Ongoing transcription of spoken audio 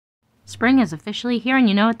Spring is officially here, and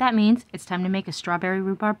you know what that means. It's time to make a strawberry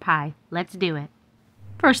rhubarb pie. Let's do it.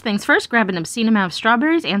 First things first, grab an obscene amount of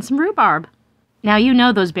strawberries and some rhubarb. Now you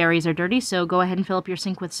know those berries are dirty, so go ahead and fill up your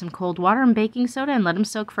sink with some cold water and baking soda and let them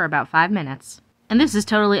soak for about 5 minutes. And this is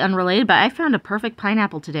totally unrelated, but I found a perfect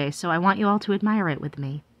pineapple today, so I want you all to admire it with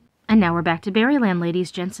me. And now we're back to Berryland,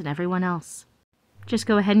 ladies, gents, and everyone else. Just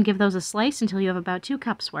go ahead and give those a slice until you have about 2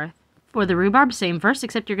 cups worth. For the rhubarb, same verse,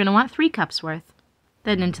 except you're going to want 3 cups worth.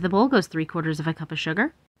 Then into the bowl goes 3/4 of a cup of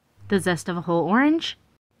sugar, the zest of a whole orange,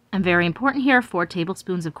 and very important here, 4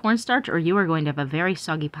 tablespoons of cornstarch, or you are going to have a very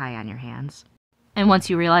soggy pie on your hands. And once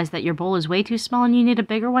you realize that your bowl is way too small and you need a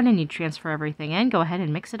bigger one and you transfer everything in, go ahead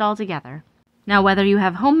and mix it all together. Now whether you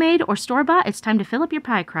have homemade or store-bought, it's time to fill up your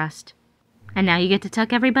pie crust. And now you get to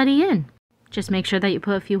tuck everybody in. Just make sure that you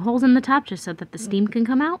put a few holes in the top just so that the steam can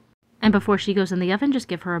come out. And before she goes in the oven, just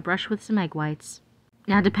give her a brush with some egg whites.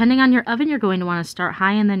 Now depending on your oven, you're going to want to start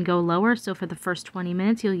high and then go lower. So for the first 20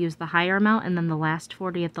 minutes, you'll use the higher amount and then the last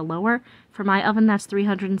 40 at the lower. For my oven, that's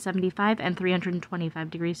 375 and 325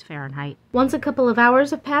 degrees Fahrenheit. Once a couple of hours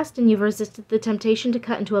have passed and you've resisted the temptation to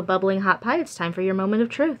cut into a bubbling hot pie, it's time for your moment of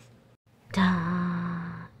truth.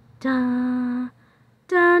 Da, da,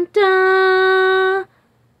 da, da.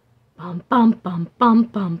 Bum, bum, bum, bum,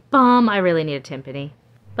 bum, bum. I really need a timpani.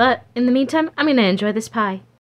 But in the meantime, I'm going to enjoy this pie.